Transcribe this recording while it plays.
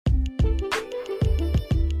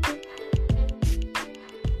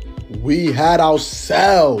we had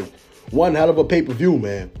ourselves one hell of a pay-per-view,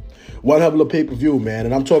 man. One hell of a pay-per-view, man.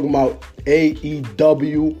 And I'm talking about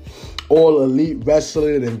AEW, All Elite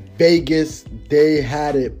Wrestling in Vegas. They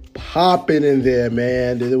had it popping in there,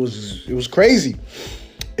 man. It was crazy.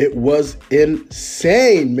 It was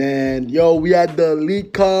insane, man. Yo, we had the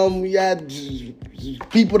Elite come. We had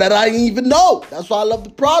people that I didn't even know. That's why I love the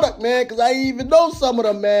product, man, because I didn't even know some of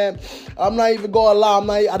them, man. I'm not even going to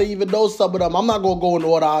lie. I didn't even know some of them. I'm not going to go in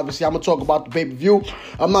order, obviously. I'm going to talk about the pay-per-view.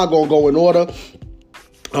 I'm not going to go in order.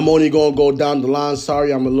 I'm only going to go down the line.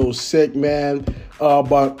 Sorry, I'm a little sick, man.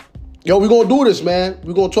 But, yo, we're going to do this, man.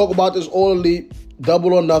 We're going to talk about this All Elite,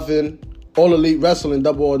 Double or Nothing, All Elite Wrestling,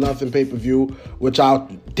 Double or Nothing pay-per-view, which I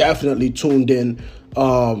definitely tuned in.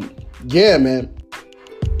 Yeah, man.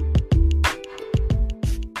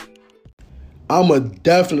 I'm going to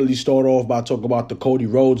definitely start off by talking about the Cody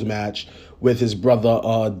Rhodes match with his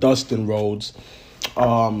brother, Dustin Rhodes.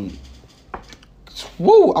 I'm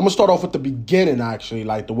going to start off with the beginning, actually,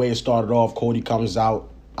 like the way it started off. Cody comes out.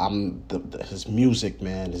 His music,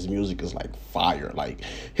 man, his music is like fire. Like,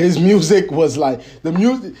 his music was like, the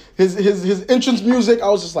music, his entrance music, I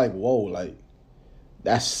was just like, whoa, like,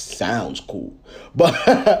 that sounds cool. But,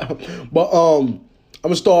 I'm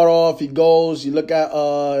going to start off. He goes, you look at,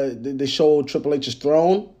 they show Triple H's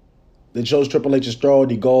throne. They shows Triple H's throne.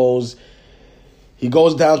 He goes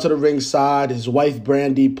down to the ringside. His wife,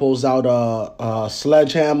 Brandy, pulls out a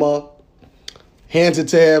sledgehammer, hands it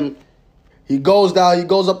to him. He goes down, he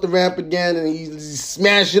goes up the ramp again, and he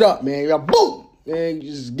smashed it up, man. He got boom! Man, he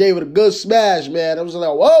just gave it a good smash, man. I was like,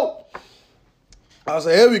 whoa! I was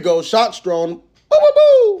like, here we go, shots thrown. Boo, boo,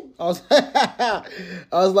 boo! I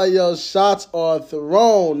was like, yo, shots are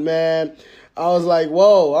thrown, man. I was like,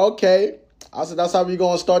 whoa, okay. I said, that's how we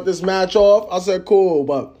gonna start this match off? I said, cool,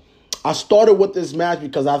 but I started with this match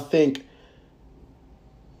because I think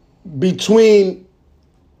between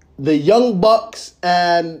the Young Bucks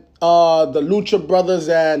and the Lucha Brothers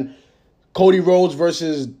and Cody Rhodes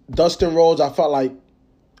versus Dustin Rhodes, I felt like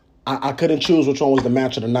I couldn't choose which one was the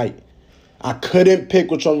match of the night. I couldn't pick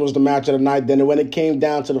which one was the match of the night. Then when it came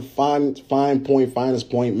down to the finest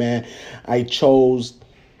point, man, I chose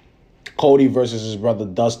Cody versus his brother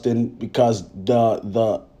Dustin because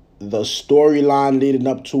the storyline leading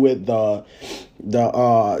up to it,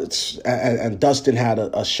 and Dustin had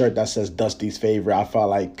a shirt that says Dusty's favorite. I felt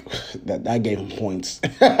like that gave him points.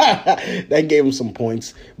 That gave him some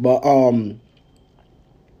points. But I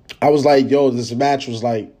was like, yo, this match was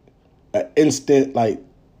like an instant, like,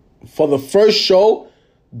 for the first show,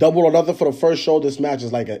 Double or Nothing for the first show, this match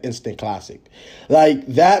is like an instant classic. Like,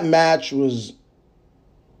 that match was,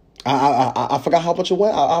 I forgot how much it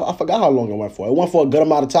went. I forgot how long it went for. It went for a good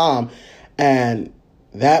amount of time. And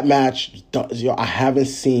that match, yo, I haven't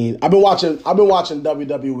seen. I've been watching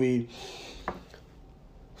WWE.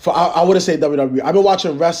 I wouldn't say WWE. I've been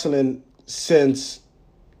watching wrestling since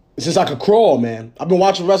I could crawl, man. I've been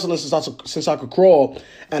watching wrestling since I could crawl,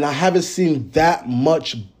 and I haven't seen that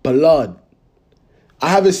much blood. I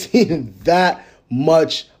haven't seen that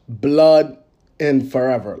much blood in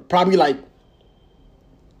forever. Probably like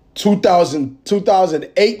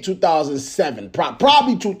 2008, 2007.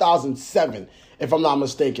 Probably 2007, if I'm not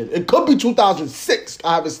mistaken. It could be 2006.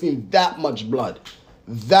 I haven't seen that much blood.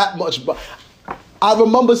 That much blood. I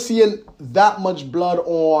remember seeing that much blood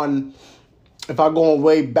on, if I'm going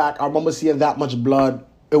way back, I remember seeing that much blood.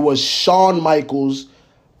 It was Shawn Michaels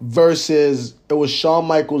versus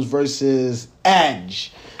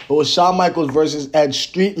Edge. It was Shawn Michaels versus Edge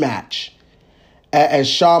street match. And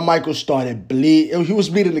Shawn Michaels started bleed. He was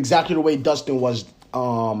bleeding exactly the way Dustin was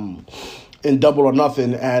in Double or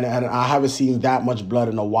Nothing, and I haven't seen that much blood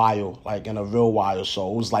in a while, like in a real while.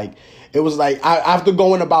 So it was like after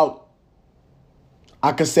going about,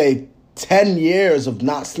 I could say, 10 years of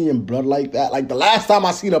not seeing blood like that. Like, the last time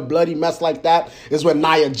I seen a bloody mess like that is when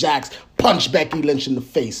Nia Jax punched Becky Lynch in the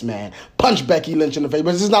face, man. Punched Becky Lynch in the face.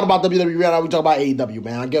 But this is not about WWE right now. We talk about AEW,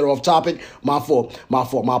 man. I get off topic. My fault. My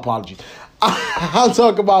apologies. I'm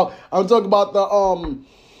talking about the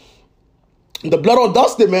blood on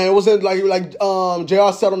Dustin, man. It wasn't like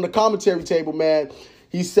JR said on the commentary table, man.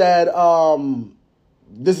 He said,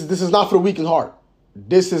 this is not for the weak in heart.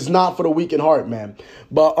 This is not for the weak in heart, man.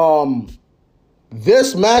 But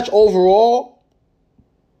this match overall,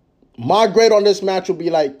 my grade on this match will be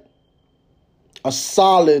like a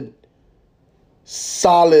solid A.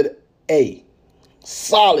 Solid A.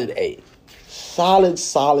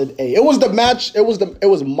 Solid A. It was the match. It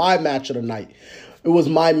was my match of the night. It was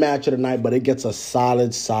my match of the night, but it gets a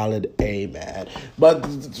solid A, man. But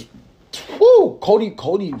whoo,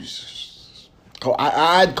 Cody.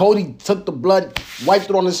 Cody took the blood, wiped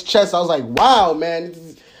it on his chest. I was like, wow, man.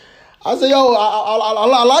 I said, yo,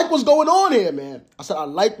 I like what's going on here, man. I said, I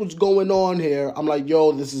like what's going on here. I'm like,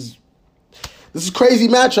 yo, this is crazy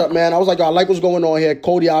matchup, man. I was like, yo, I like what's going on here.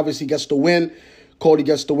 Cody obviously gets the win. Cody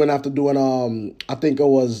gets the win after doing, I think it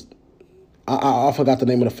was, I forgot the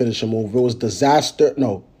name of the finishing move. It was Disaster.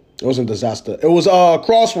 No, it wasn't Disaster. It was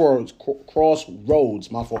Crossroads.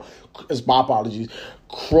 Crossroads, my fault. It's my apologies.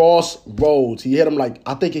 Crossroads. He hit him like,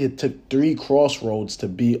 I think it took 3 Crossroads to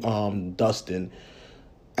beat Dustin.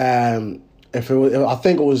 And I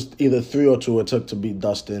think it was either 3 or 2 it took to beat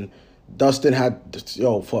Dustin. Dustin had,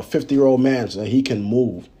 for a 50-year-old man, so he can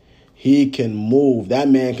move. He can move. That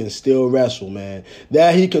man can still wrestle, man.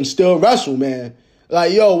 He can still wrestle, man.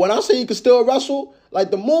 Like, yo, when I say he can still wrestle, like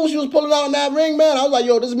the moves he was pulling out in that ring, man, I was like,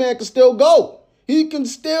 yo, this man can still go. He can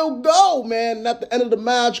still go, man. And at the end of the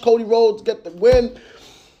match, Cody Rhodes get the win.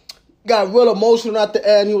 Got real emotional at the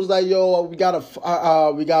end. He was like, yo,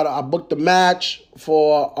 I booked the match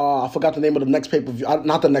for, I forgot the name of the next pay-per-view.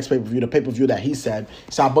 Not the next pay-per-view, the pay-per-view that he said.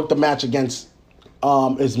 So I booked the match against,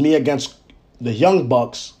 it's me against the Young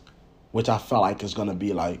Bucks, which I felt like is going to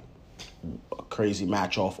be like a crazy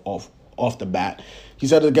match off the bat. He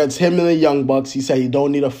said against him and the Young Bucks, he said he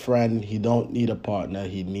don't need a friend, he don't need a partner,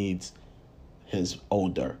 he needs his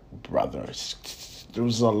older brother. It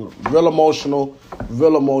was a real emotional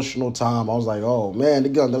time. I was like, oh, man, I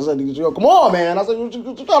was like, yo, come on, man. I said, you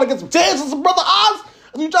trying to get some tears in some brother eyes?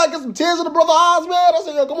 You trying to get some tears in the brother eyes, man? I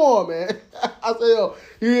said, yo, come on, man. I said, yo,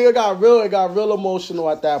 it got real emotional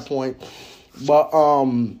at that point. But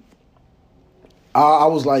I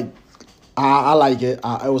was like, I like it.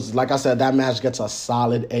 It was, like I said, that match gets a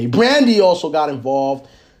solid A. Brandy also got involved.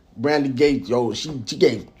 Brandy gave, she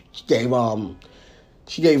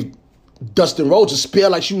gave Dustin Rhodes a spear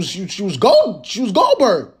like she was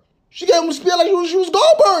Goldberg. She gave him a spear like she was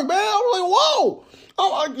Goldberg, man. I was like, whoa.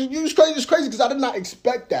 It's crazy because I did not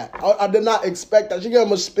expect that. I did not expect that. She gave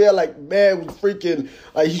him a spear like, man, freaking,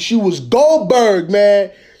 like she was Goldberg,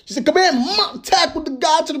 man. She said, come here, tackle the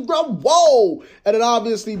guy to the ground. Whoa. And then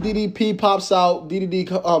obviously DDP pops out.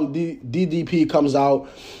 DDP comes out,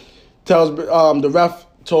 tells the ref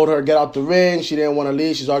told her to get out the ring. She didn't want to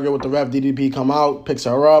leave. She's arguing with the ref. DDP come out, picks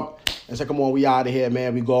her up, and said, come on, we out of here,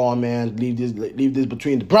 man. We go on, man. Leave this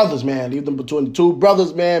between the brothers, man. Leave them between the 2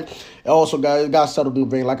 brothers, man. It also got settled in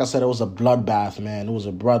the ring. Like I said, it was a bloodbath, man. It was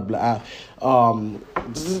a bloodbath.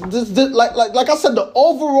 Like I said, the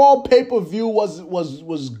overall pay-per-view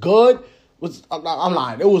was good. I'm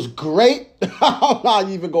lying. It was great. I'm not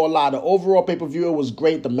even gonna lie. The overall pay-per-view, it was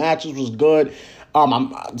great. The matches was good.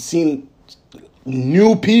 I'm seeing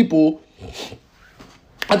new people.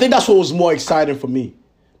 I think that's what was more exciting for me.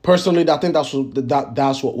 Personally, I think that's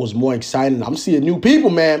what was more exciting. I'm seeing new people,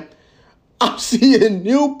 man. I'm seeing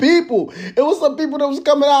new people. It was some people that was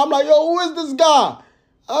coming out. I'm like, yo, who is this guy?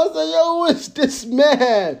 I was like, yo, who is this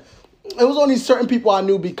man? It was only certain people I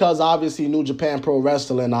knew because obviously New Japan Pro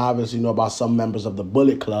Wrestling. I obviously know about some members of the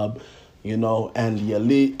Bullet Club, and the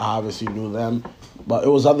Elite. I obviously knew them. But it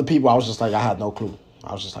was other people I was just like, I had no clue.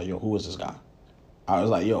 I was just like, yo, who is this guy? I was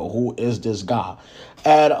like, yo, who is this guy?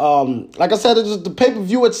 And like I said, it's just the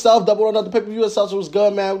pay-per-view itself, Double or Nothing, the payper-view itself was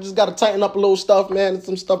good, man. We just got to tighten up a little stuff, man.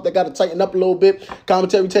 Some stuff that got to tighten up a little bit.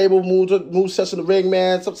 Commentary table, move sets in the ring,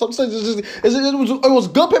 man. Some it was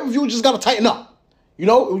good pay-per-view, just got to tighten up.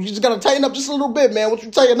 You just got to tighten up just a little bit, man. Once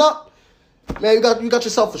you tighten up, man, you got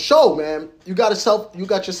yourself a show, man. You got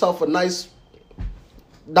yourself a nice,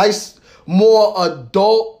 more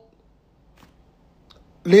adult,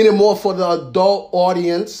 leaning more for the adult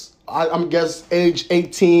audience. I'm guess age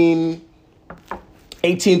 18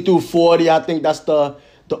 through 40. I think that's the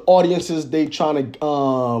audiences they trying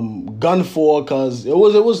to gun for, because it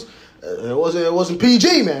wasn't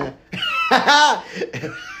PG, man.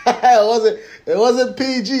 it wasn't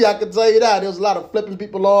PG. I can tell you that. There was a lot of flipping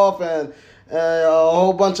people off and a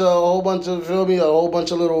whole bunch of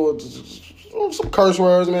little. Some curse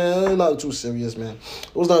words, man. It's nothing too serious, man.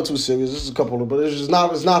 It was not too serious. Just a couple of, but it's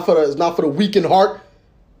not for the weak in heart,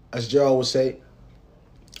 as JR would say.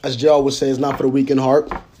 It's not for the weak in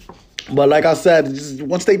heart. But like I said,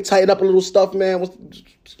 once they tighten up a little stuff, man.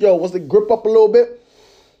 Once they grip up a little bit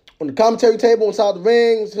on the commentary table, inside the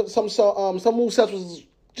ring, some movesets was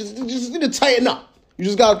just need to tighten up. You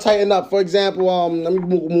just gotta tighten up. For example, let me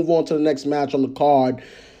move on to the next match on the card.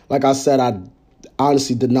 Like I said, I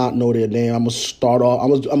honestly did not know their name. I'm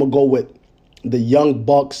gonna go with the Young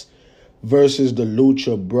Bucks versus the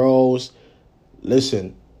Lucha Bros.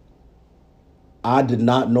 Listen, I did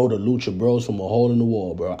not know the Lucha Bros from a hole in the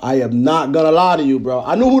wall, bro. I am not gonna lie to you, bro.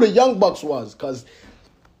 I knew who the Young Bucks was, because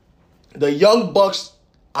The Young Bucks,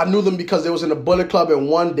 I knew them because they was in the Bullet Club, and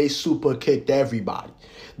one, they super kicked everybody.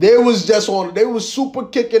 They was super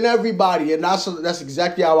kicking everybody, and that's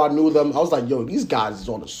exactly how I knew them. I was like, yo, these guys is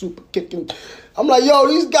on a super kicking. I'm like, yo,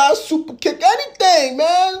 these guys super kick anything,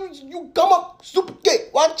 man. You come up, super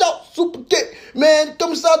kick. Watch out, super kick. Man,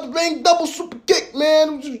 come inside the ring, double super kick,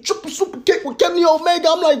 man. Triple super kick with Kenny Omega.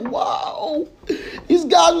 I'm like, wow. These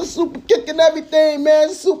guys are super kicking everything, man.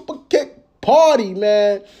 Super kick party,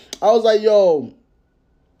 man. I was like, yo,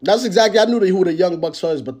 that's exactly, I knew who the Young Bucks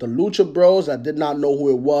was, but the Lucha Bros, I did not know who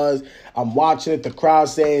it was. I'm watching it, the crowd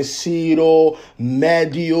saying Cero,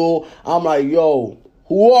 Medio. I'm like, yo,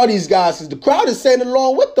 who are these guys? Because the crowd is saying it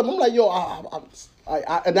along with them. I'm like, yo,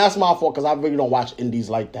 and that's my fault because I really don't watch indies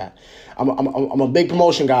like that. I'm a big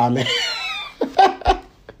promotion guy, man.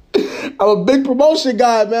 I'm a big promotion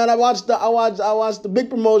guy, man. I watch the big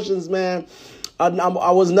promotions, man. I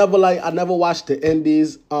never watched the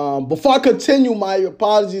indies. Before I continue, my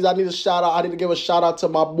apologies. I need to give a shout out to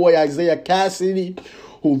my boy Isaiah Cassidy,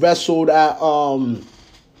 who wrestled at AEW,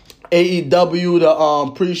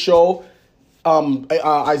 the pre-show.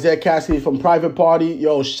 Isaiah Cassidy from Private Party.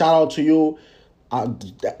 Yo, shout out to you.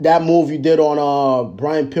 That move you did on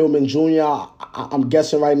Brian Pillman Jr., I'm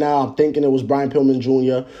guessing right now, I'm thinking it was Brian Pillman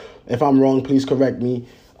Jr. If I'm wrong, please correct me.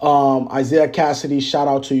 Isaiah Cassidy, shout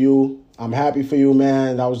out to you. I'm happy for you,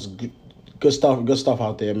 man. That was good stuff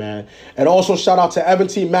out there, man. And also shout out to Evan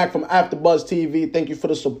T. Mack from AfterBuzz TV. Thank you for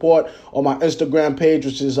the support on my Instagram page,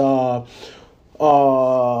 which is Hyped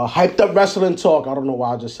Up Wrestling Talk. I don't know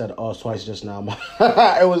why I just said twice just now. But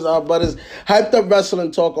it's Hyped Up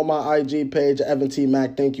Wrestling Talk on my IG page, Evan T.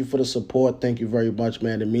 Mack. Thank you for the support. Thank you very much,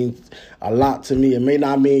 man. It means a lot to me. You may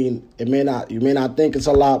not think it's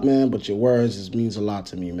a lot, man, but your words means a lot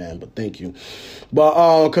to me, man. But thank you.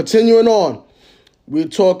 But continuing on, we're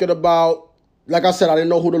talking about, like I said, I didn't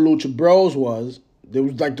know who the Lucha Bros was. There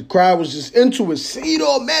was like the crowd was just into it.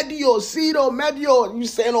 Cero Medio. You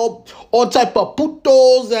saying all type of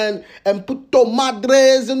putos and puto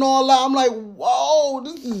madres and all that. I'm like, whoa,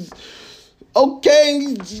 this is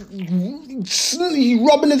okay. He's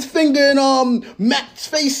rubbing his finger in Matt's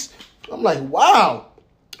face. I'm like, wow.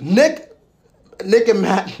 Nick and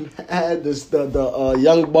Matt had the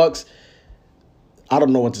Young Bucks. I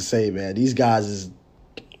don't know what to say, man. These guys is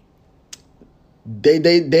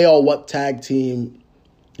they are what tag team.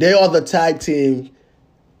 They are the tag team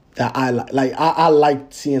that I like. Like I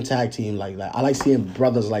like seeing tag team like that. I like seeing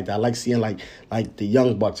brothers like that. I like seeing like the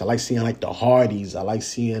Young Bucks. I like seeing like the Hardys. I like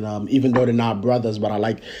seeing even though they're not brothers, but I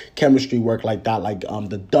like chemistry work like that. Like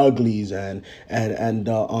the Dudleys and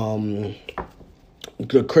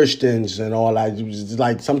the Christians and all that. It's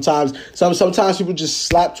like sometimes people just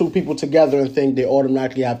slap two people together and think they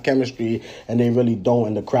automatically have chemistry, and they really don't,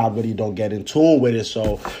 and the crowd really don't get in tune with it.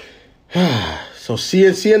 So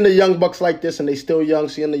seeing the Young Bucks like this, and they still young,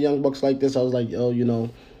 seeing the Young Bucks like this, I was like, yo, you know,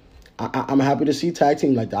 I'm happy to see tag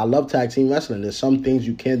team like that. I love tag team wrestling. There's some things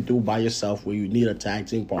you can't do by yourself where you need a tag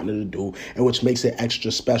team partner to do, and which makes it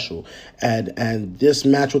extra special. And this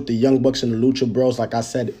match with the Young Bucks and the Lucha Bros, like I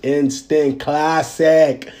said, instant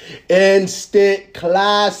classic. Instant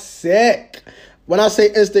classic. When I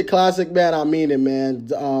say instant classic, man, I mean it, man.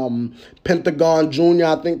 Pentagon Jr.,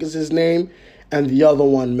 I think is his name. And the other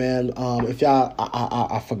one, man, if y'all,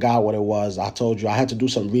 I forgot what it was. I told you I had to do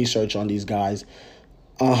some research on these guys.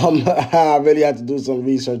 I really had to do some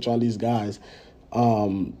research on these guys.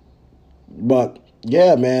 But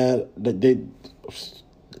yeah, man, that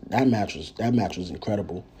match was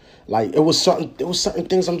incredible. Like there was certain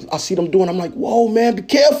things I see them doing. I'm like, whoa, man, be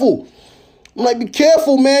careful. I'm like, be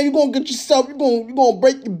careful, man. You're gonna get yourself. You're gonna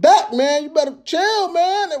break your back, man. You better chill,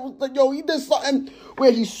 man. It was like, yo, he did something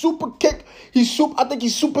where he super kicked. I think he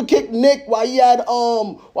super kicked Nick while he had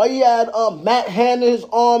Matt hand in his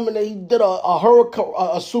arm, and then he did a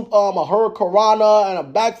hurricanrana and a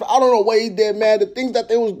backflip. I don't know what he did, man. The things that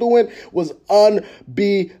they was doing was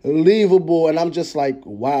unbelievable, and I'm just like,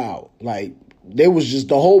 wow, like. They was just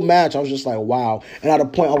the whole match. I was just like, wow. And at a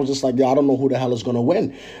point, I was just like, yo, I don't know who the hell is gonna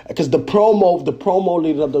win, because the promo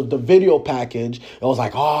leading up the video package, it was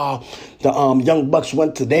like, the Young Bucks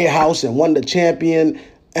went to their house and won the champion,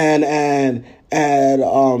 and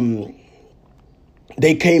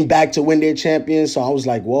they came back to win their champion. So I was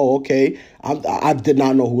like, whoa, okay. I did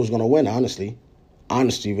not know who was gonna win. Honestly,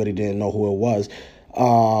 really didn't know who it was.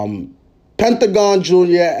 Pentagon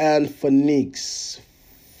Jr. and Phoenix,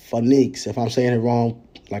 if I'm saying it wrong,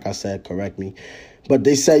 like I said, correct me. But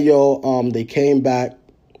they said, they came back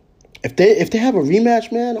If they have a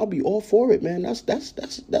rematch, man, I'll be all for it, man. That's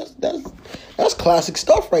classic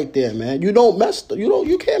stuff right there, man. You can't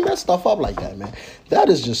mess stuff up like that, man. That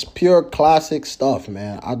is just pure classic stuff,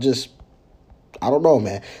 man. I don't know,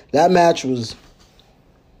 man. That match was,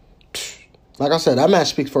 like I said, that match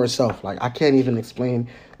speaks for itself. Like, I can't even explain.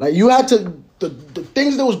 Like, you had to, the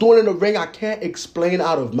things they was doing in the ring, I can't explain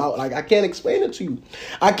out of mouth. Like, I can't explain it to you.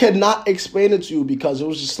 I cannot explain it to you because it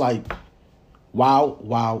was just like, wow,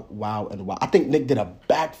 and wow. I think Nick did a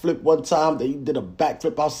backflip one time. He did a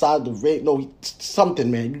backflip outside the ring. No, something,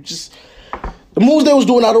 man. The moves they was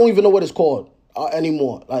doing, I don't even know what it's called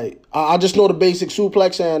anymore. Like, I just know the basic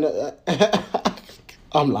suplex and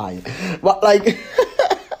I'm lying. But, like,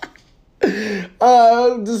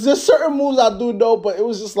 there's just certain moves I do know, but it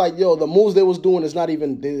was just like, yo, the moves they was doing is not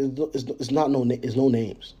even, it's no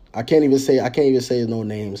names. I can't even say it's no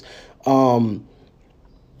names.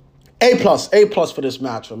 A plus for this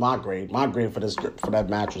match for my grade. My grade for that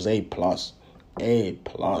match was A plus.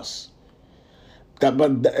 I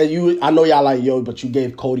know y'all like yo, but you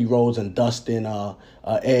gave Cody Rhodes and Dustin A,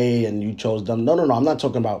 and you chose them. No. I'm not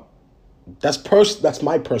talking about. That's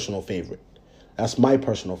my personal favorite. That's my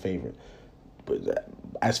personal favorite. But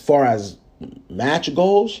as far as match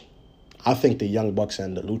goes, I think the Young Bucks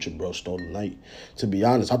and the Lucha Bros stole the night. To be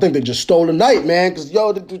honest, I think they just stole the night, man. Because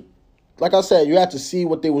yo, like I said, you had to see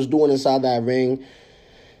what they was doing inside that ring.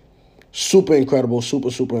 Super incredible, super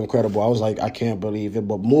incredible. I was like, I can't believe it.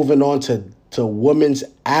 But moving on to women's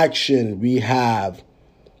action, we have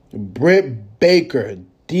Britt Baker,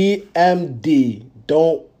 DMD,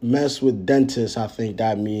 don't mess with dentists, I think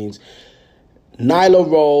that means. Nyla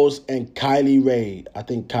Rose and Kylie Rae. I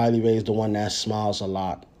think Kylie Rae is the one that smiles a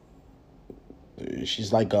lot.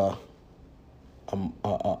 She's like a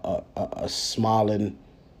smiling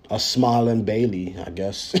Bailey, I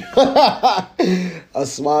guess. A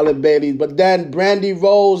smiling Bailey. But then Brandy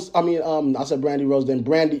Rose, I said Brandy Rose, then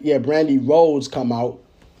Brandy Rose come out.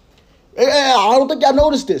 I don't think I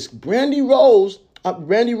noticed this. Brandy Rose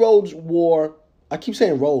wore, I keep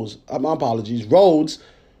saying Rose, my apologies, Rhodes.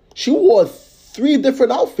 She wore 3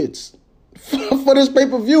 different outfits for this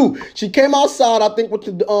pay-per-view. She came outside, I think, with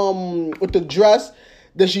the dress.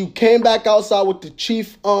 Then she came back outside with the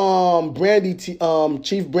Chief Brandy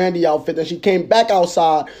outfit. Then she came back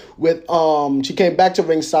outside with she came back to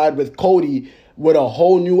ringside with Cody with a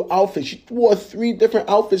whole new outfit. She wore 3 different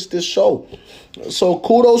outfits this show. So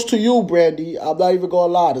kudos to you, Brandy. I'm not even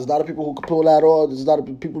gonna lie. There's a lot of people who can pull that off. There's a lot of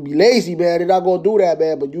people be lazy, man. They're not gonna do that,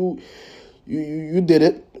 man. But you did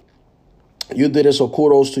it. You did it. So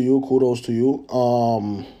kudos to you.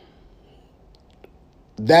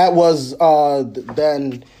 That was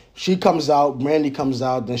then she comes out, Brandy comes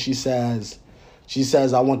out, then she says,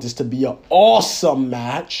 I want this to be an awesome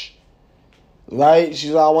match. Right? She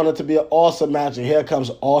said, I want it to be an awesome match. And here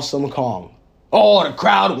comes Awesome Kong. Oh, the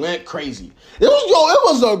crowd went crazy. It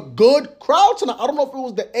was a good crowd tonight. I don't know if it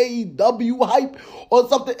was the AEW hype or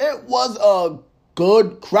something. It was a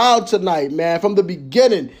good crowd tonight, man. From the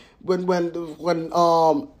beginning, when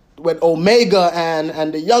Omega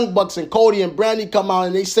and the Young Bucks and Cody and Brandy come out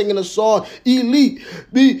and they singing a song, Elite,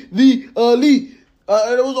 the Elite.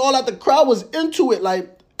 And it was all that the crowd was into it. Like,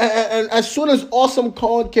 and as soon as Awesome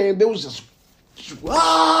Kong came, there was just,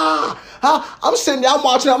 I'm sitting there, I'm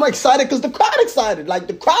watching, I'm excited because the crowd excited. Like,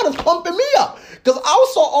 the crowd is pumping me up. Because I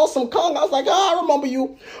saw Awesome Kong, I was like, I remember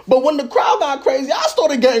you. But when the crowd got crazy, I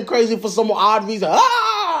started getting crazy for some odd reason.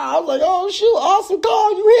 I was like, oh, shoot, Awesome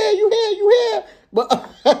Kong, you here.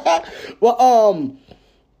 But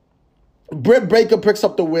Britt Baker picks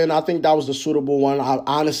up the win. I think that was the suitable one. I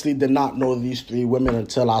honestly did not know these 3 women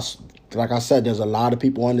until like I said, there's a lot of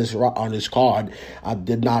people on this card I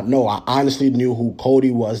did not know. I honestly knew who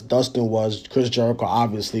Cody was, Dustin was, Chris Jericho,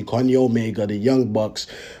 obviously, Kenny Omega, the Young Bucks,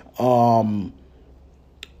 and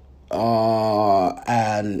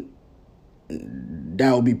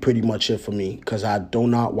that would be pretty much it for me because I do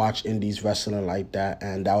not watch indies wrestling like that,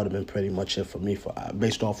 and that would have been pretty much it for me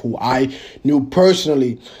based off who I knew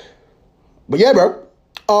personally. But yeah, bro.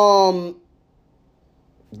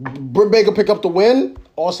 Britt Baker pick up the win.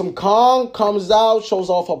 Awesome Kong comes out, shows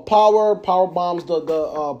off her power bombs the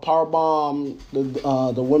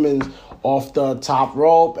women's off the top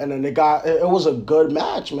rope, and then it was a good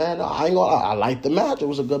match, man. I ain't gonna lie, I liked the match. It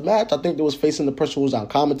was a good match. I think they was facing the person who was on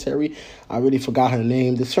commentary. I really forgot her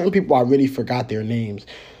name. There's certain people I really forgot their names.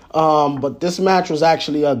 But this match was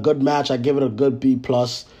actually a good match. I give it a good B+. Due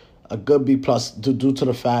to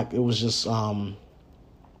the fact it was just it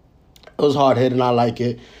was hard hitting. I like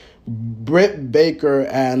it. Britt Baker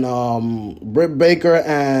and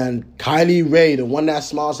Kylie Rae, the one that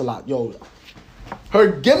smiles a lot. Yo, Her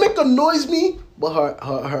gimmick annoys me, but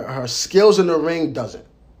her skills in the ring doesn't.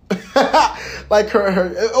 Like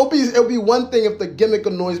it'll be one thing if the gimmick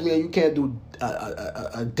annoys me and you can't do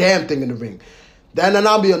a damn thing in the ring. Then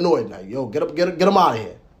I'll be annoyed. Like, yo, get him out of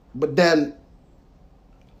here. But then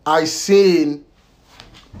I seen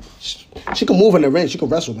she can move in the ring. She can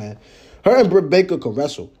wrestle, man. Her and Britt Baker can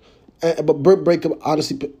wrestle. But Britt Baker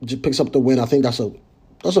honestly picks up the win. I think that's a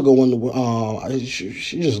good one.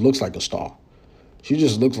 She just looks like a star. She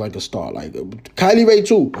just looks like a star. Like Kylie Ray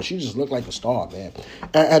too, but she just looked like a star, man.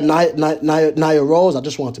 And Nia Rose, I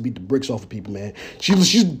just want to beat the bricks off of people, man.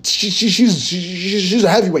 She's a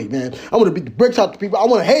heavyweight, man. I want to beat the bricks off of people. I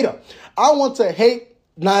want to hate her. I want to hate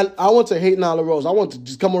Nyla Rose. I want to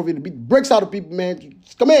just come over here to beat the bricks out of people, man.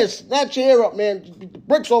 Just come here, snatch your hair up, man. Just beat the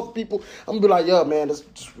bricks off of people. I'm gonna be like, yo, man,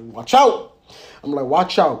 just watch out. I'm like,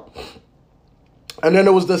 watch out. And then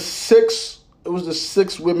it was the six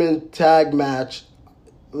women tag match.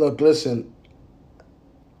 Look, listen.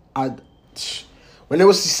 When they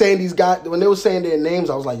were saying their names,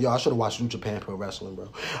 I was like, yo, I should have watched New Japan Pro Wrestling, bro.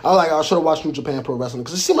 I should have watched New Japan Pro Wrestling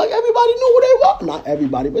because it seemed like everybody knew who they were. Not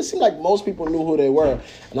everybody, but it seemed like most people knew who they were,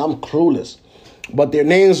 and I'm clueless. But their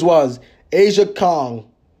names was Asia Kong,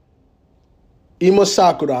 Ima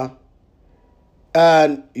Sakura,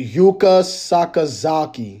 and Yuka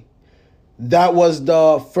Sakazaki. That was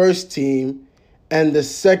the first team, and the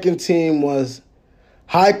second team was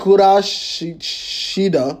Haikura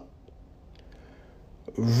Shida,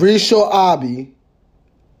 Risho Abe,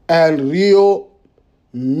 and Ryo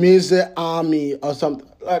Mizeami or something.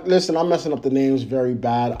 Like, listen, I'm messing up the names very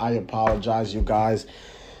bad. I apologize, you guys.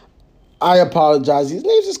 I apologize. These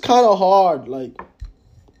names is kind of hard. Like,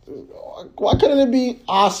 why couldn't it be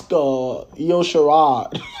Oscar, Io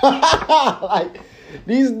Shirai? Like,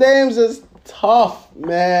 these names is tough,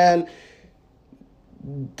 man.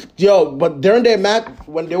 Yo, but during their match,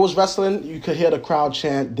 when they was wrestling, you could hear the crowd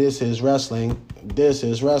chant, "This is wrestling. This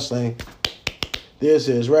is wrestling. This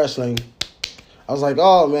is wrestling." I was like,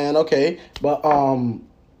 oh man, okay. But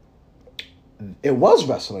it was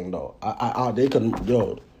wrestling though. They couldn't,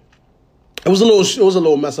 yo. It was a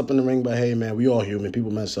little mess up in the ring, but hey man, we all human. People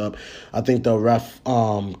mess up. I think the ref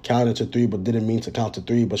counted to 3 but didn't mean to count to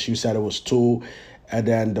 3, but she said it was 2. And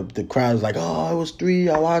then the crowd was like, oh, it was 3.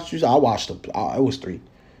 I watched it. It was 3.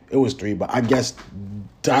 It was 3. But I guess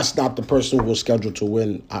that's not the person who was scheduled to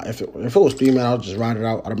win. If it was 3, man, I'll just ride it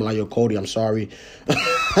out. I'd be like, yo, Cody, I'm sorry.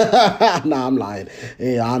 Nah, I'm lying.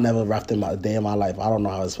 Yeah, I never reffed in a day in my life. I don't know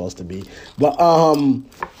how it's supposed to be. But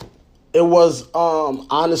it was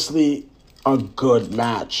honestly a good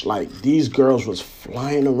match. Like, these girls was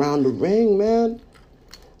flying around the ring, man.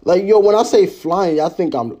 Like, yo, when I say flying, I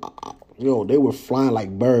think they were flying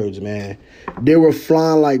like birds, man. They were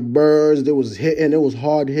flying like birds. They was hitting. It was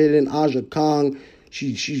hard hitting. Aja Kong,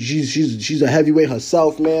 she's a heavyweight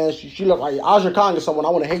herself, man. She looked like Aja Kong is someone I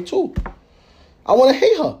want to hate too. I want to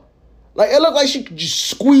hate her. Like, it looked like she could just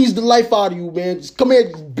squeeze the life out of you, man. Just come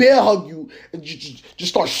here, just bear hug you, and just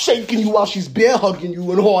start shaking you while she's bear hugging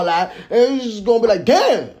you and all that. And it's just gonna be like,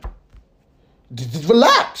 damn. Just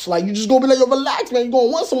relax. Like, you just gonna be like, yo, relax, man. You're gonna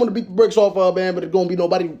want someone to beat the bricks off her, man, but it's gonna be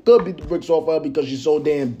nobody who could beat the bricks off her because she's so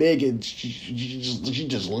damn big and she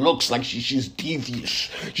just looks like she's devious.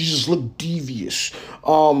 She just look devious.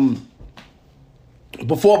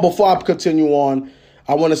 Before I continue on,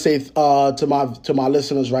 I want to say to my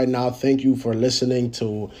listeners right now, thank you for listening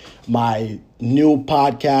to my new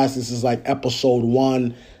podcast. This is like episode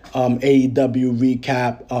 1. AEW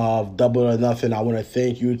recap of Double or Nothing. I want to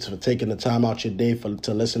thank you for taking the time out your day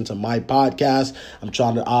to listen to my podcast. I'm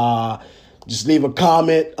trying to just leave a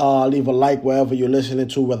comment, leave a like wherever you're listening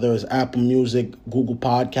to, whether it's Apple Music, Google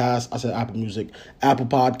Podcasts. I said Apple Music, Apple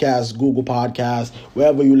Podcasts, Google Podcasts,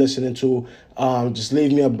 wherever you're listening to. Just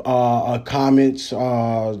leave me a comment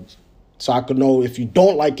so I can know. If you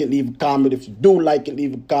don't like it, leave a comment. If you do like it,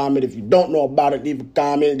 leave a comment. If you don't know about it, leave a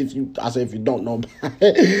comment. If you don't know about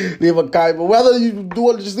it, leave a comment. But whether you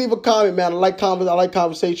do it, just leave a comment, man. I like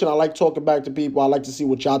conversation. I like talking back to people. I like to see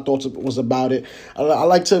what y'all thoughts was about it. I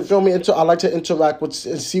like to I like to interact with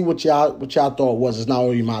and see what y'all thought was. It's not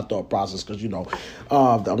only my thought process, because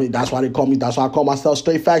that's why that's why I call myself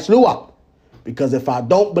Straight Facts Luwak. Because if I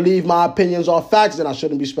don't believe my opinions are facts, then I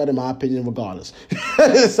shouldn't be spreading my opinion regardless.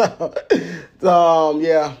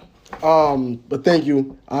 Yeah. But thank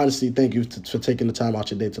you. Honestly, thank you for taking the time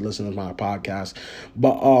out your day to listen to my podcast.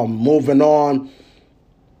 But moving on,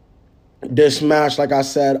 this match, like I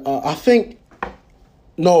said, Shada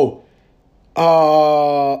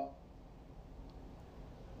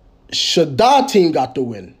team got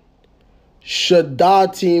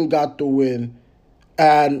the win.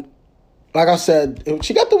 And like I said,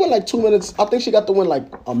 she got the win like 2 minutes. I think she got the win like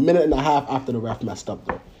a minute and a half after the ref messed up,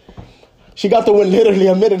 though. She got the win literally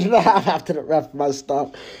a minute and a half after the ref messed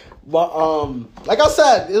up. But, like I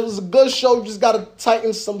said, it was a good show. You just got to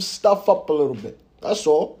tighten some stuff up a little bit. That's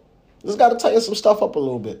all. Just got to tighten some stuff up a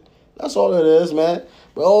little bit. That's all it is, man.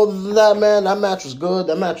 But other than that, man, that match was good.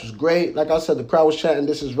 That match was great. Like I said, the crowd was chanting,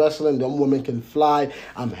 "This is wrestling. Them women can fly."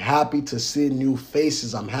 I'm happy to see new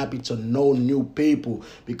faces. I'm happy to know new people.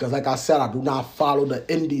 Because like I said, I do not follow the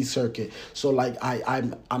indie circuit. So like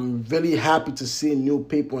I'm really happy to see new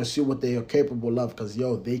people and see what they are capable of. Because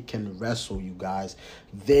yo, they can wrestle, you guys.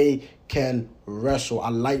 They can wrestle.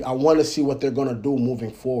 I want to see what they're gonna do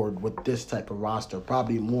moving forward with this type of roster.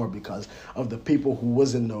 Probably more because of the people who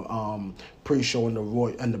was in the pre-show and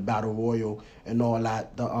the battle royal and all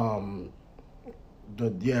that. They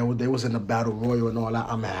was in the battle royal and all that.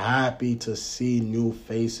 I'm happy to see new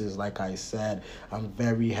faces. Like I said, I'm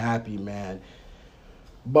very happy, man.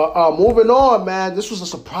 But moving on, man, this was a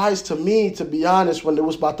surprise to me, to be honest, when they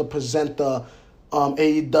was about to present the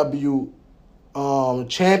AEW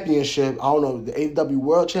championship. I don't know, the AEW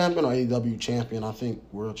World Champion or AEW Champion. I think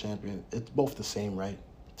World Champion. It's both the same, right?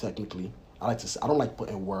 Technically, I don't like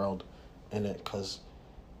putting world in it because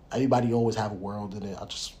everybody always have world in it. I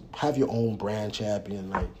just have your own brand champion,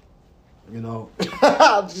 like, you know.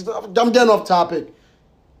 I'm getting off topic.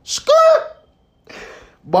 Skirt.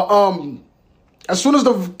 But as soon as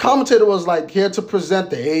the commentator was like, here to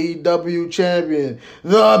present the AEW champion,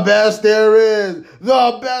 the best there is,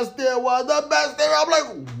 the best there was, the best there. I'm like,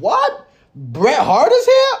 what? Bret Hart is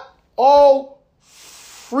here? Oh,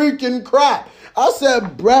 freaking crap. I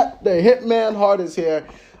said, Bret the Hitman Hart is here.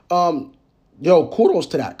 Yo, kudos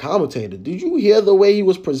to that commentator. Did you hear the way he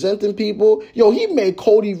was presenting people? Yo, he made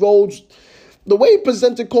Cody Rhodes... The way he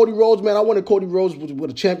presented Cody Rhodes, man, I wanted Cody Rhodes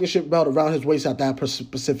with a championship belt around his waist at that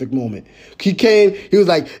specific moment. He came, he was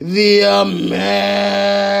like, the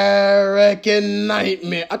American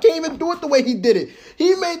Nightmare. I can't even do it the way he did it.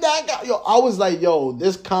 He made that guy, yo, I was like, yo,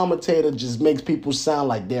 this commentator just makes people sound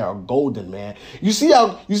like they are golden, man. You see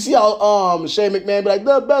how Shane McMahon be like,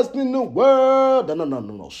 the best in the world.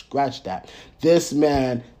 No, scratch that. This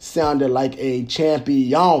man sounded like a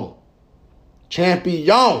champion.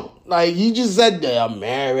 Like, he just said the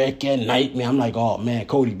American Nightmare. I'm like, oh, man,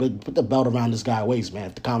 Cody, put the belt around this guy's waist, man.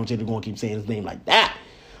 If the commentator going to keep saying his name like that,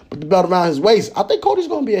 put the belt around his waist. I think Cody's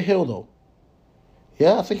going to be a heel, though.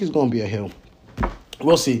 Yeah, I think he's going to be a heel.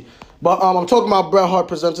 We'll see. But I'm talking about Bret Hart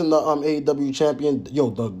presenting the AEW champion. Yo,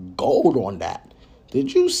 the gold on that.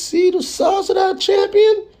 Did you see the size of that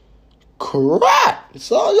champion? Crap.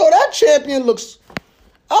 So, yo, that champion looks...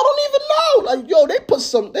 I don't even know. Like, yo, they put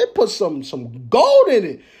some gold in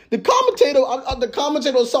it. The commentator,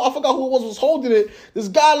 so I forgot who it was holding it. This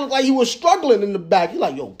guy looked like he was struggling in the back. He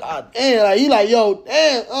like, yo, god damn. Like, he like, yo,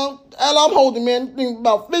 damn, I'm holding, man,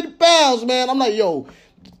 about 50 pounds, man. I'm like, yo,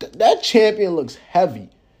 that champion looks heavy.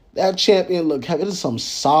 There's some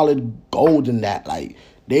solid gold in that. Like,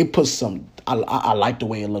 they put some, I like the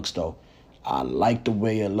way it looks, though. I like the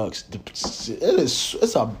way it looks.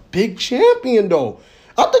 It's a big champion, though.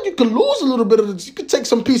 I think you could lose a little bit of it. You could take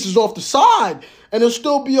some pieces off the side and it'll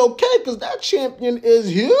still be okay because that champion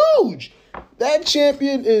is huge.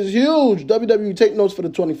 WWE, take notes for the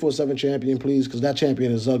 24/7 champion, please, because that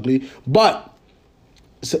champion is ugly. But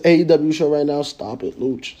it's an AEW show right now. Stop it,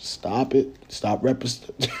 Luch. Stop it. Stop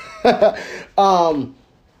representing. But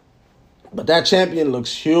that champion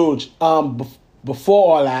looks huge.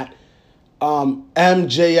 Before all that,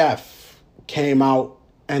 MJF came out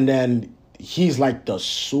and then he's like the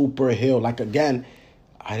super heel. Like, again,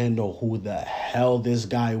 I didn't know who the hell this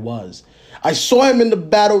guy was. I saw him in the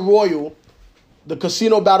Battle Royal, the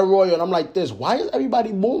Casino Battle Royal, and I'm like this. Why is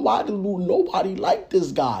everybody booing? Why did nobody like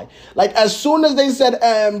this guy? Like, as soon as they said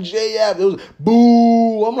MJF, it was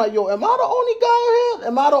boo. I'm like, yo, am I the only guy here?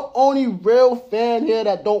 Am I the only real fan here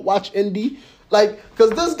that don't watch indie? Like, because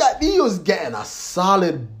this guy, he was getting a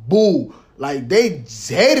solid boo. Like, they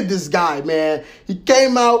hated this guy, man. He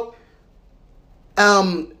came out.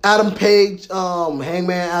 Adam Page,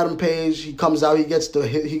 Hangman Adam Page, he comes out, he gets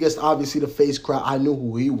obviously the face crowd. I knew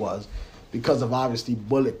who he was because of obviously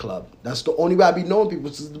Bullet Club. That's the only way I be knowing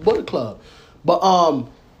people is the Bullet Club. But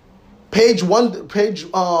Page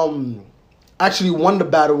actually won the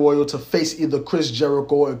Battle Royal to face either Chris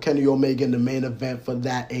Jericho or Kenny Omega in the main event for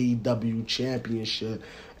that AEW championship.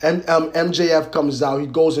 And MJF comes out, he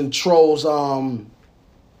goes and trolls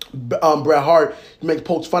Bret Hart,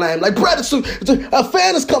 pokes fun at him like, Bret, a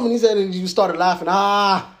fan is coming. He said, and you started laughing.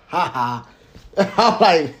 Ha ha. I'm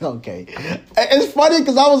like, okay. It's funny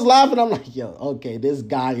because I was laughing. I'm like, yo, okay, this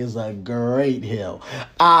guy is a great heel.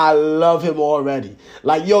 I love him already.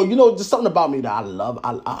 Like, yo, just something about me that I love.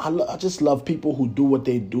 I just love people who do what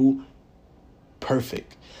they do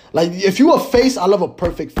perfect. Like, if you a face, I love a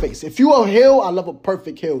perfect face. If you a heel, I love a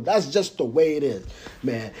perfect heel. That's just the way it is,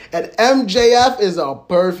 man. And MJF is a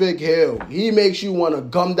perfect heel. He makes you want to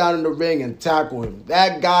come down in the ring and tackle him.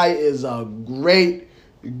 That guy is a great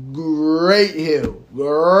heel.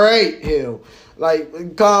 Great heel. Like,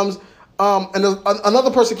 it comes... and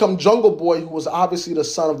another person comes, Jungle Boy, who was obviously the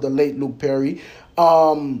son of the late Luke Perry.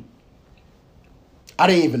 I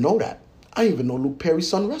didn't even know that. I didn't even know Luke Perry's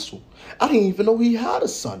son wrestled. I didn't even know he had a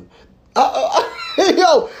son. That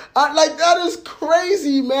is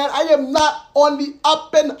crazy, man. I am not on the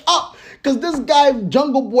up and up. Because this guy,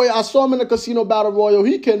 Jungle Boy, I saw him in the Casino Battle Royal.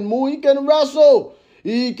 He can move. He can wrestle.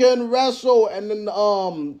 And then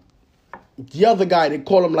the other guy, they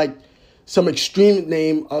call him like some extreme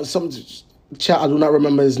name. I do not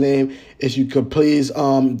remember his name. If you could please,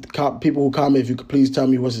 people who comment, if you could please tell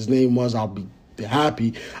me what his name was, I'll be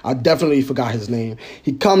happy. I definitely forgot his name.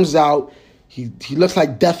 He comes out. He looks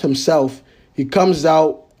like Death himself. He comes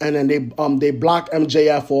out, and then they block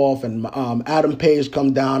MJF off, and Adam Page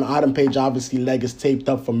come down. Adam Page obviously leg is taped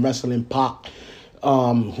up from wrestling Pac,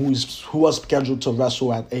 who was scheduled to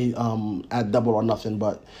wrestle at Double or Nothing,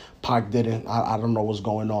 but Pac didn't. I don't know what's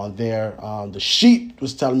going on there. The Sheep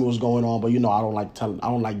was telling me what's going on, but I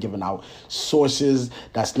don't like giving out sources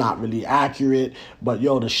that's not really accurate. But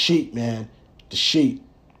the Sheep, man. The Sheep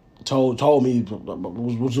told me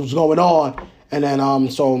what was going on, and then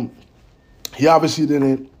so he obviously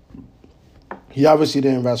didn't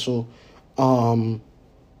wrestle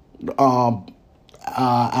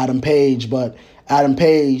Adam Page, but Adam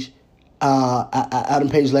Page's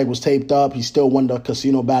leg was taped up. He still won the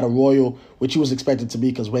Casino Battle Royal, which he was expected to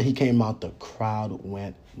be, because when he came out, the crowd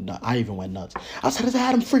went nuts. I even went nuts. I said, it's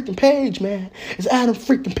Adam freaking Page, man. It's Adam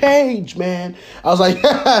freaking Page, man. I was like,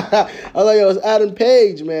 yo, it's Adam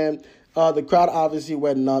Page, man. The crowd obviously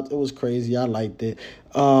went nuts. It was crazy. I liked it.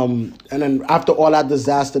 And then after all that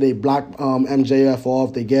disaster, they blocked MJF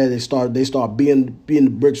off. They start beating the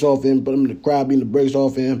bricks off him, put him in the crowd, beating the bricks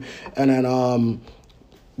off him. And then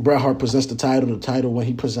Bret Hart presents the title. The title, when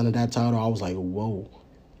he presented that title, I was like, whoa,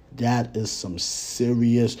 that is some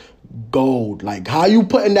serious gold. Like, how you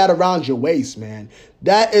putting that around your waist, man?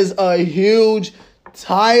 That is a huge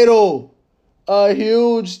title. A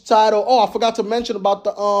huge title. Oh, I forgot to mention about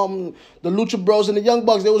the Lucha Bros and the Young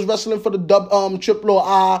Bucks. They was wrestling for the Triple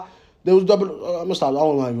I. There was double. I'm gonna stop. I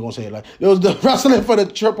don't know if I'm gonna say it like. There was the wrestling for the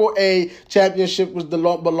Triple A championship, which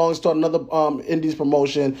belongs to another Indies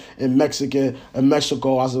promotion in Mexico. I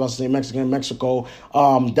was about to say Mexico.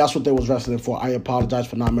 That's what they was wrestling for. I apologize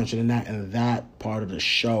for not mentioning that in that part of the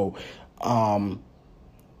show.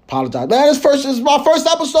 Apologize, man. This is my first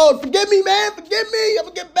episode. Forgive me, man. Forgive me. I'm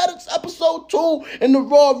gonna get better. It's episode 2 in the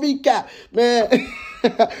Raw recap, man.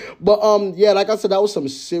 But yeah, like I said, that was some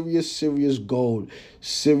serious gold.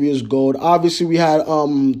 Serious gold. Obviously, we had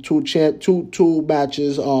two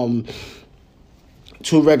matches,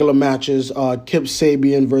 two regular matches. Kip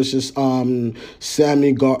Sabian versus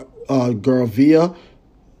Sammy Guevara.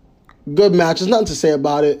 Good matches. Nothing to say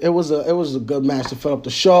about it. It was a good match to fill up the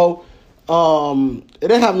show. It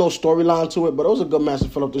didn't have no storyline to it, but it was a good match to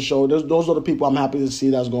fill up the show. Those are the people I'm happy to see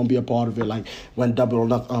that's going to be a part of it. Like when when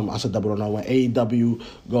AEW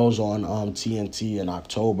goes on TNT in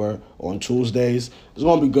October on Tuesdays, it's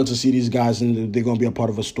going to be good to see these guys, and they're going to be a part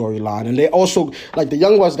of a storyline. And they also, like, the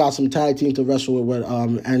Young Bucks got some tag team to wrestle with,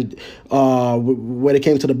 when it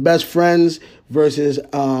came to the Best Friends versus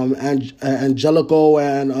Angelico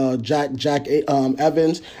and Jack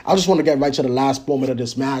Evans. I just want to get right to the last moment of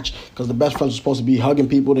this match, because the Best Friends are supposed to be hugging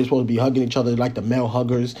people. They're supposed to be hugging each other. They're like the male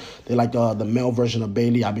huggers. They're like the male version of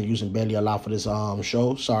Bailey. I've been using Bailey a lot for this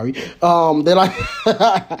show. Sorry. They like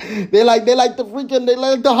they like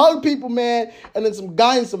to hug people, man. And then some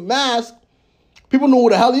guy in some mask. People knew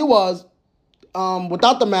who the hell he was.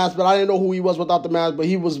 Without the mask, but I didn't know who he was without the mask, but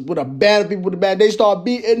he was with a band of people with the band. They started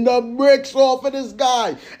beating the bricks off of this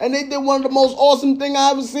guy. And they did one of the most awesome things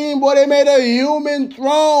I ever seen, boy. They made a human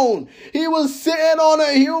throne. He was sitting on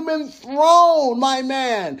a human throne, my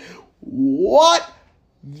man. What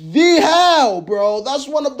the hell, bro? That's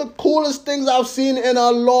one of the coolest things I've seen in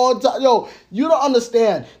a long time. Yo, you don't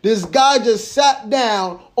understand. This guy just sat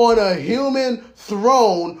down on a human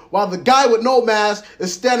throne while the guy with no mask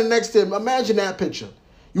is standing next to him. Imagine that picture.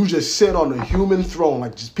 You just sit on a human throne,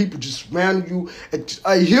 like just people just around you.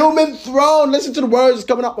 A human throne. Listen to the words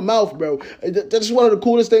coming out my mouth, bro. That's one of the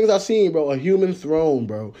coolest things I've seen, bro. A human throne,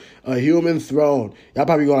 bro. A human throne. Y'all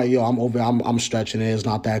probably going like, yo, I'm stretching it. It's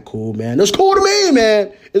not that cool, man. It's cool to me,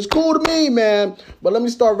 man. It's cool to me, man. But let me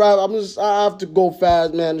start right. I have to go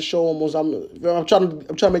fast, man. The show almost. I'm trying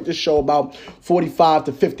to make this show about 45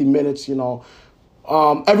 to 50 minutes. You know,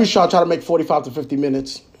 every show I try to make 45 to 50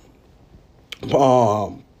 minutes.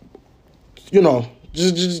 You know,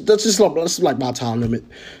 that's like my time limit.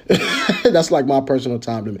 That's like my personal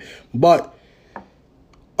time limit. But,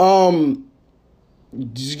 yeah,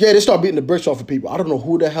 they start beating the bricks off of people. I don't know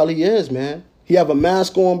who the hell he is, man. He have a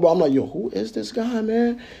mask on, bro. I'm like, yo, who is this guy,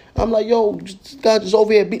 man? I'm like, yo, this guy just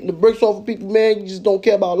over here beating the bricks off of people, man. You just don't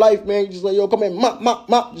care about life, man. You just like, yo, come in, mop,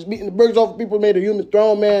 just beating the bricks off of people. Made a human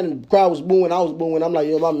throne, man. And the crowd was booing. I was booing. I'm like,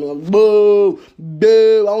 yo, I'm boo.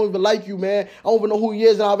 I don't even like you, man. I don't even know who he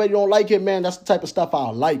is, and I already don't like him, man. That's the type of stuff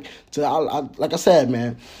I like. Like I said,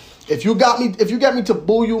 man. If you get me to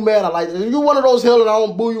boo you, man, I like it. If you're one of those hills and I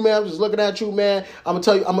don't boo you, man, I'm just looking at you, man. I'm going to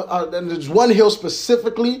tell you, and there's one hill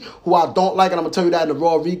specifically who I don't like, and I'm going to tell you that in the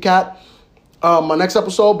Raw recap, my next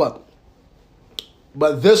episode.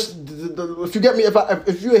 But this, if you get me,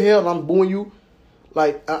 if you're a hill and I'm booing you,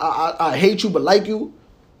 like, I hate you but like you,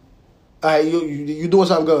 you doing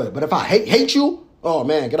something good. But if I hate you, oh,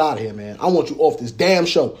 man, get out of here, man. I want you off this damn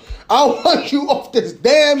show. I want you off this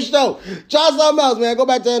damn show. Try something else, man. Go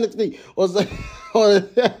back to NXT.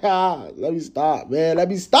 Let me stop, man. Let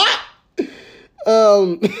me stop.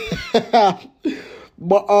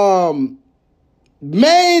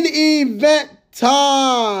 Main event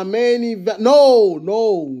time. Main event. No,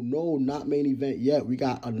 not main event yet. We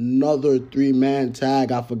got another 3-man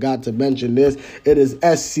tag. I forgot to mention this. It is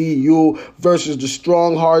SCU versus the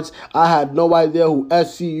Strong Hearts. I had no idea who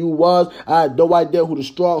SCU was. I had no idea who the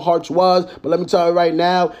Strong Hearts was. But let me tell you right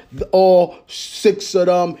now, all 6 of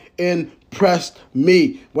them impressed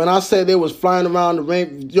me. When I say they was flying around the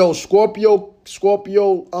ring, yo, Scorpio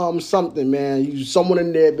something, man. Someone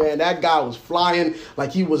in there, man. That guy was flying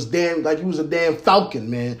like he was a damn falcon,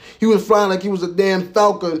 man. He was flying like he was a damn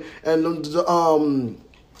falcon. And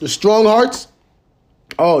the Strong Hearts,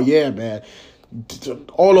 oh yeah, man.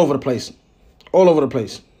 All over the place.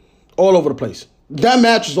 That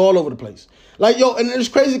match was all over the place. Like, yo, and it's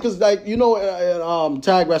crazy because, like, you know,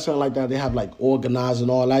 tag wrestling like that, they have, like, organized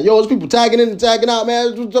and all that. Yo, there's people tagging in and tagging out,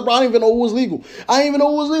 man. I don't even know who was legal.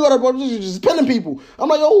 Just pinning people. I'm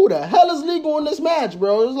like, yo, who the hell is legal in this match,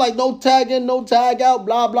 bro? It's like no tag in, no tag out,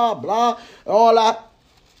 blah, blah, blah, all that.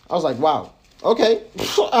 I was like, wow, okay.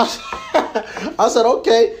 I said,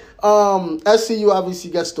 okay. SCU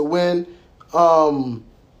obviously gets the win. And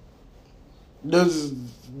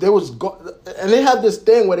they have this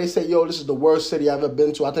thing where they say, yo, this is the worst city I've ever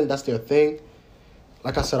been to. I think that's their thing.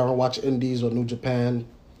 Like I said, I don't watch Indies or New Japan.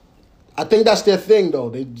 I think that's their thing, though.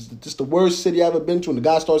 Just the worst city I've ever been to. And the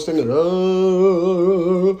guy starts singing,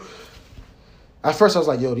 oh. At first, I was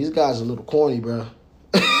like, yo, these guys are a little corny, bro.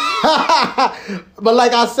 But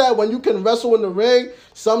like I said, when you can wrestle in the ring,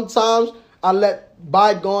 sometimes I let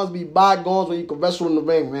bygones be bygones when you can wrestle in the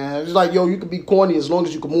ring, man. It's like, yo, you can be corny as long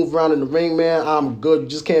as you can move around in the ring, man. I'm good. You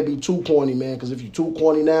just can't be too corny, man, because if you're too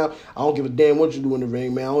corny now, I don't give a damn what you do in the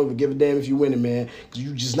ring, man. I don't even give a damn if you winning, man, because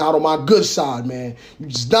you just not on my good side, man. You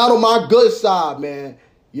just not on my good side, man,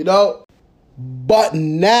 you know? But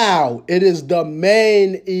now it is the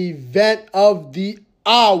main event of the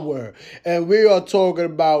hour, and we are talking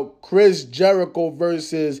about Chris Jericho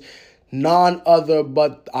versus none other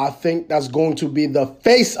but I think that's going to be the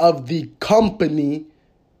face of the company,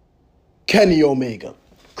 Kenny Omega.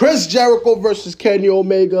 Chris Jericho versus Kenny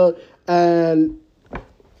Omega, and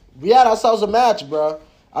we had ourselves a match, bro.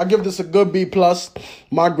 I give this a good B+.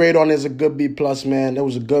 My grade on it is a good B+, man. It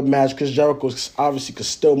was a good match. Chris Jericho obviously could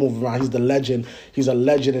still move around. He's the legend. He's a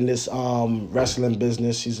legend in this wrestling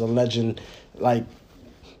business. He's a legend. Like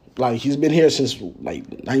he's been here since like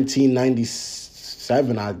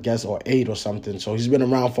 1997, I guess, or 8 or something. So he's been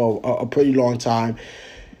around for a pretty long time.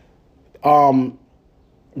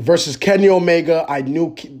 Versus Kenny Omega, I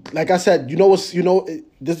knew, like I said,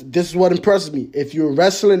 this is what impresses me. If you're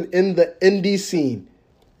wrestling in the indie scene,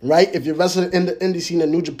 right? If you're wrestling in the indie scene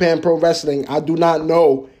in New Japan Pro Wrestling, I do not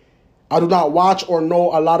watch or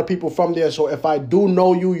know a lot of people from there. So if I do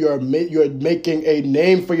know you, you're making a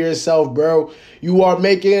name for yourself, bro. You are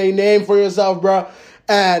making a name for yourself, bro.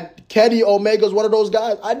 And Kenny Omega is one of those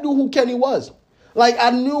guys. I knew who Kenny was. Like, I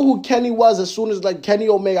knew who Kenny was as soon as, like, Kenny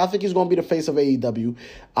Omega. I think he's going to be the face of AEW.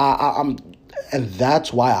 And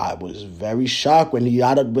that's why I was very shocked when he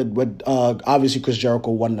added with obviously Chris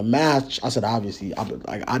Jericho won the match. I said obviously, I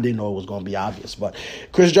didn't know it was going to be obvious, but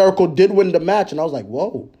Chris Jericho did win the match, and I was like,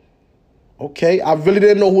 whoa, okay. I really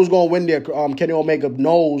didn't know who was going to win there. Kenny Omega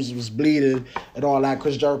nose was bleeding and all that.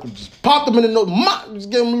 Chris Jericho just popped him in the nose, just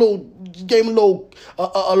gave him a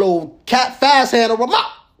little cat fast hand over.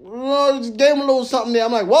 Just gave him a little something there.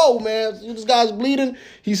 I'm like, whoa, man, this guy's bleeding.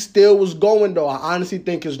 He still was going, though. I honestly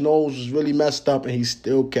think his nose was really messed up, and he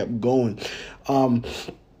still kept going.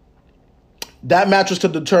 That match was to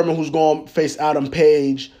determine who's going to face Adam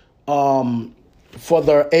Page for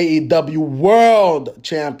the AEW World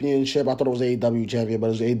Championship. I thought it was AEW Champion, but it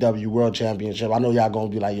was AEW World Championship. I know y'all going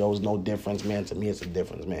to be like, yo, it's no difference, man. To me, it's a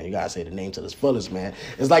difference, man. You got to say the name to the fullest, man.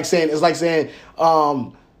 It's like saying,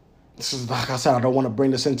 this is, like I said, I don't want to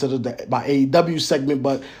bring this into my AEW segment,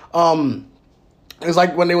 but it's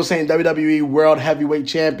like when they were saying WWE World Heavyweight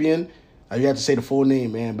Champion. You have to say the full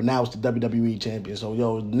name, man, but now it's the WWE Champion. So,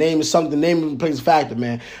 yo, name is something. Name plays a factor,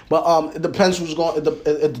 man. But it depends who's going.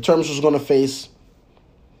 It determines who's going to face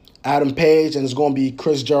Adam Page, and it's going to be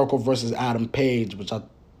Chris Jericho versus Adam Page, which I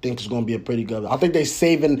think is going to be a pretty good. I think they're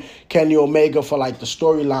saving Kenny Omega for like the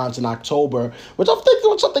storylines in October, which I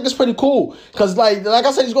think is pretty cool. Because like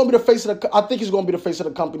I said, he's going to be the face of the. I think he's going to be the face of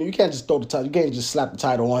the company. You can't just throw the title. You can't just slap the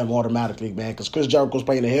title on him automatically, man. Because Chris Jericho's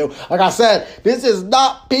playing the heel. Like I said, this is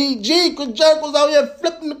not PG. Chris Jericho's out here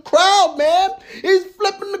flipping the crowd, man. He's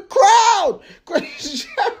flipping the crowd. Chris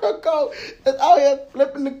Jericho is out here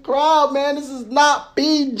flipping the crowd, man. This is not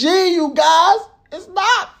PG, you guys. It's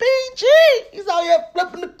not PG. He's out here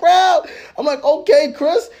flipping the crowd. I'm like, okay,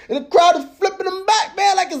 Chris. And the crowd is flipping him back,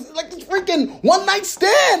 man, like it's freaking one night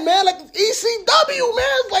stand, man. Like it's ECW,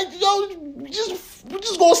 man. It's like, yo, we're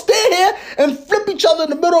just gonna stand here and flip each other in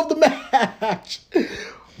the middle of the match.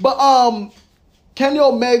 But Kenny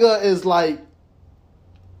Omega is like,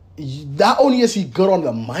 not only is he good on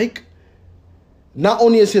the mic, not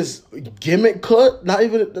only is his gimmick good, not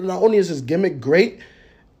only is his gimmick great,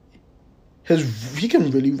 he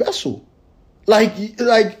can really wrestle. Like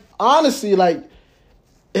honestly, like,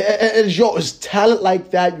 it's talent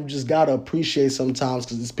like that you just gotta appreciate sometimes,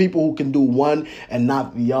 because it's people who can do one and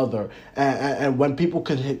not the other. And when people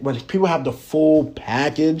have the full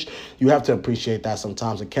package, you have to appreciate that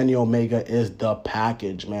sometimes. And Kenny Omega is the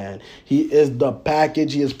package, man. He is the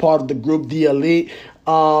package. He is part of the group, the Elite.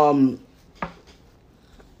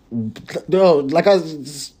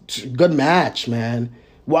 Good match, man.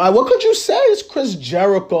 Well, what could you say? It's Chris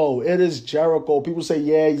Jericho. It is Jericho. People say,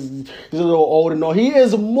 yeah, he's a little old and all. He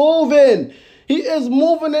is moving. He is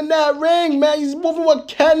moving in that ring, man. He's moving with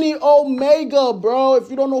Kenny Omega, bro.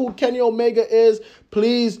 If you don't know who Kenny Omega is,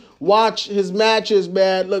 please watch his matches,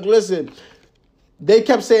 man. Look, listen. They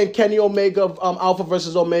kept saying Kenny Omega, Alpha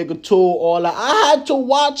versus Omega 2, all that. I had to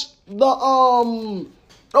watch the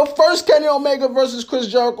first Kenny Omega versus Chris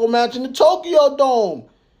Jericho match in the Tokyo Dome.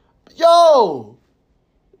 Yo.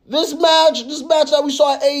 This match that we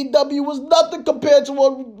saw at AEW was nothing compared to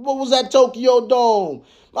what was at Tokyo Dome.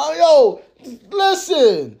 Yo,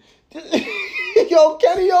 listen. Yo,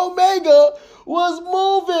 Kenny Omega was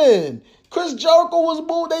moving. Chris Jericho was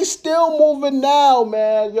moving. They still moving now,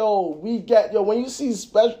 man. When you see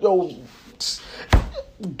special...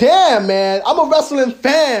 Damn, man. I'm a wrestling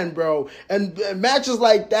fan, bro. And matches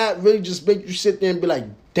like that really just make you sit there and be like,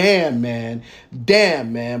 damn, man.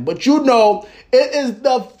 But it is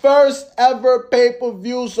the first ever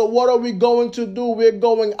pay-per-view. So what are we going to do? We're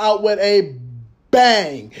going out with a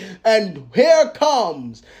bang. And here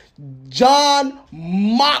comes Jon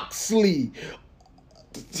Moxley.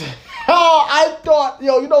 I thought,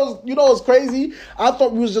 you know what's crazy? I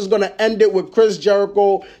thought we was just going to end it with Chris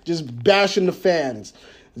Jericho just bashing the fans.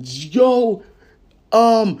 You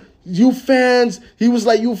fans, he was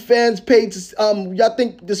like, you fans paid to, y'all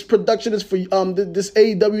think this production is for, this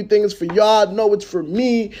AEW thing is for y'all? No, it's for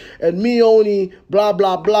me, and me only, blah,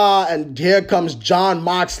 blah, blah. And here comes Jon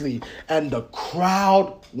Moxley, and the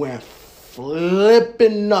crowd went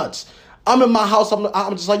flipping nuts. I'm in my house,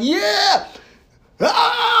 I'm just like, yeah!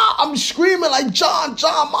 I'm screaming like Jon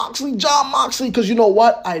Moxley, because you know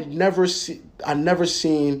what? I never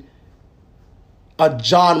seen a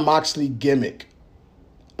Jon Moxley gimmick.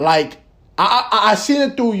 Like, I seen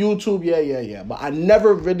it through YouTube, yeah. But I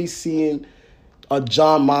never really seen a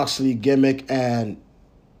Jon Moxley gimmick, and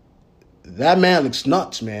that man looks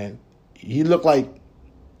nuts, man. He looked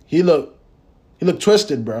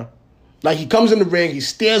twisted, bro. Like, he comes in the ring, he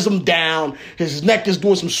stares him down, his neck is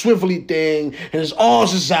doing some swivelly thing, and his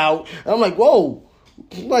arms is out. And I'm like, whoa.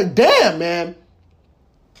 I'm like, damn, man.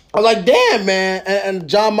 I was like, damn, man. And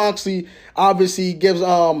Jon Moxley obviously gives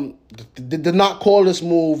did not call this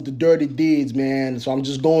move the dirty deeds, man. So I'm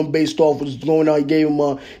just going based off what's going on. He gave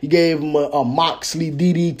him a Moxley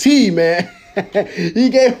DDT, man. He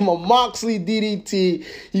gave him a Moxley DDT.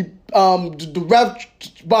 He the ref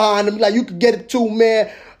behind him like, you could get it too, man.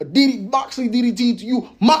 Moxley DDT to you,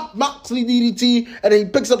 Moxley DDT, and then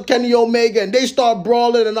he picks up Kenny Omega and they start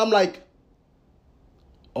brawling, and I'm like,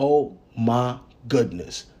 oh my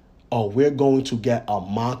goodness. Oh, we're going to get a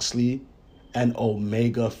Moxley and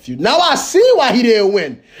Omega feud. Now I see why he didn't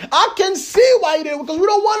win. I can see why he didn't win, because we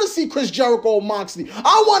don't want to see Chris Jericho or Moxley.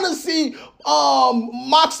 I want to see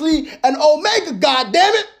Moxley and Omega,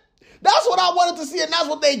 goddammit. That's what I wanted to see, and that's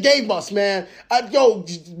what they gave us, man.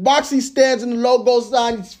 Moxley stands in the logo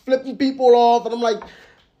sign, he's flipping people off, and I'm like,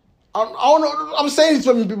 I don't know, I'm saying he's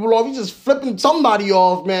flipping people off, he's just flipping somebody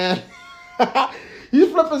off, man. He's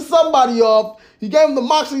flipping somebody off. He gave him the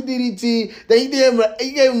Moxley DDT. Then he gave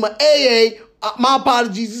him an AA. My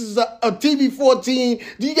apologies. This is a TV-14.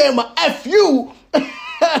 He gave him an FU.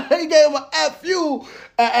 He gave him an FU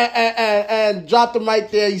and dropped him right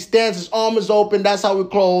there. He stands. His arm is open. That's how we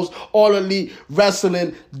close All Elite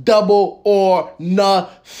Wrestling. Double or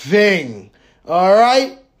nothing. All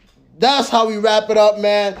right? That's how we wrap it up,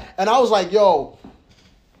 man. And I was like, yo,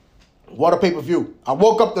 what a pay-per-view. I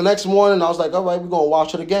woke up the next morning and I was like, all right, we're going to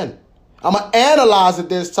watch it again. I'm going to analyze it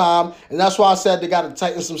this time, and that's why I said they got to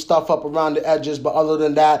tighten some stuff up around the edges. But other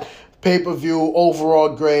than that, pay-per-view,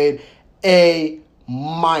 overall grade, A-.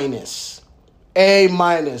 A-.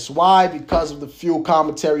 Why? Because of the few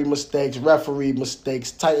commentary mistakes, referee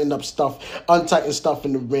mistakes, tighten up stuff, untighten stuff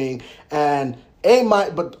in the ring. And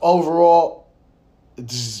A-, but overall,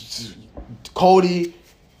 Cody,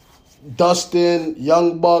 Dustin,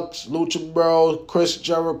 Young Bucks, Lucha Bros, Chris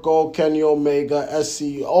Jericho, Kenny Omega,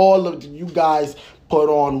 SC, all of you guys put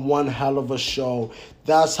on one hell of a show.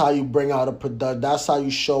 That's how you bring out a product. That's how you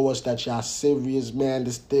show us that y'all serious, man.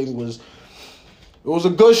 This thing was, it was a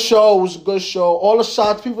good show. It was a good show. All the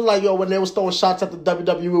shots, people like, yo, when they was throwing shots at the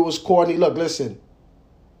WWE, it was corny. Look, listen,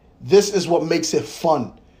 this is what makes it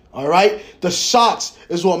fun, all right? The shots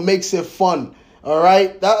is what makes it fun, all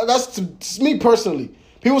right? That's me personally.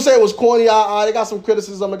 People say it was corny. They got some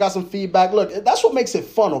criticism. They got some feedback. Look, that's what makes it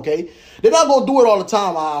fun, okay? They're not going to do it all the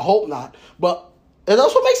time. I hope not. But that's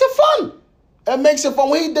what makes it fun. It makes it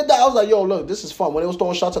fun. When he did that, I was like, yo, look, this is fun. When they was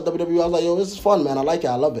throwing shots at WWE, I was like, yo, this is fun, man. I like it.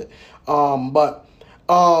 I love it. But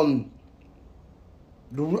I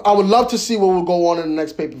would love to see what will go on in the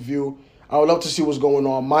next pay-per-view. I would love to see what's going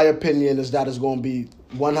on. My opinion is that it's going to be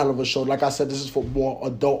one hell of a show. Like I said, this is for more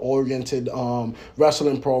adult-oriented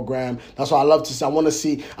wrestling program. That's what I love to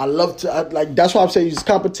see. That's why I'm saying it's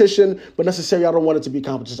competition, but necessarily I don't want it to be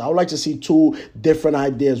competition. I would like to see two different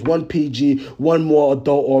ideas. One PG, one more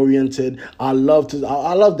adult-oriented. I love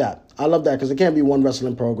that. I love that because it can't be one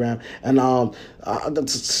wrestling program. And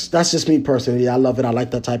that's just me personally. I love it. I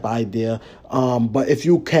like that type of idea. But if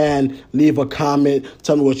you can, leave a comment.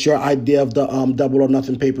 Tell me what's your idea of the Double or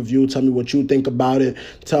Nothing pay-per-view. Tell me what you think about it.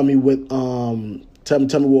 Tell me what tell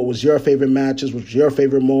me what was your favorite matches, what was your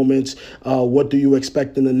favorite moments. What do you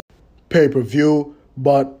expect in the pay-per-view?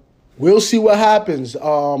 But we'll see what happens.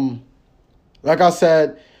 Like I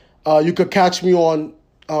said, you could catch me on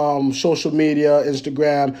social media,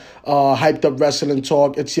 Instagram, Hyped Up Wrestling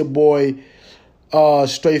Talk. It's your boy,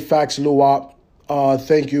 Straight Facts Luwap.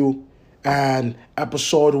 Thank you. And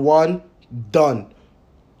episode 1 done.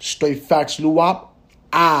 Straight Facts Luwap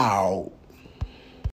out.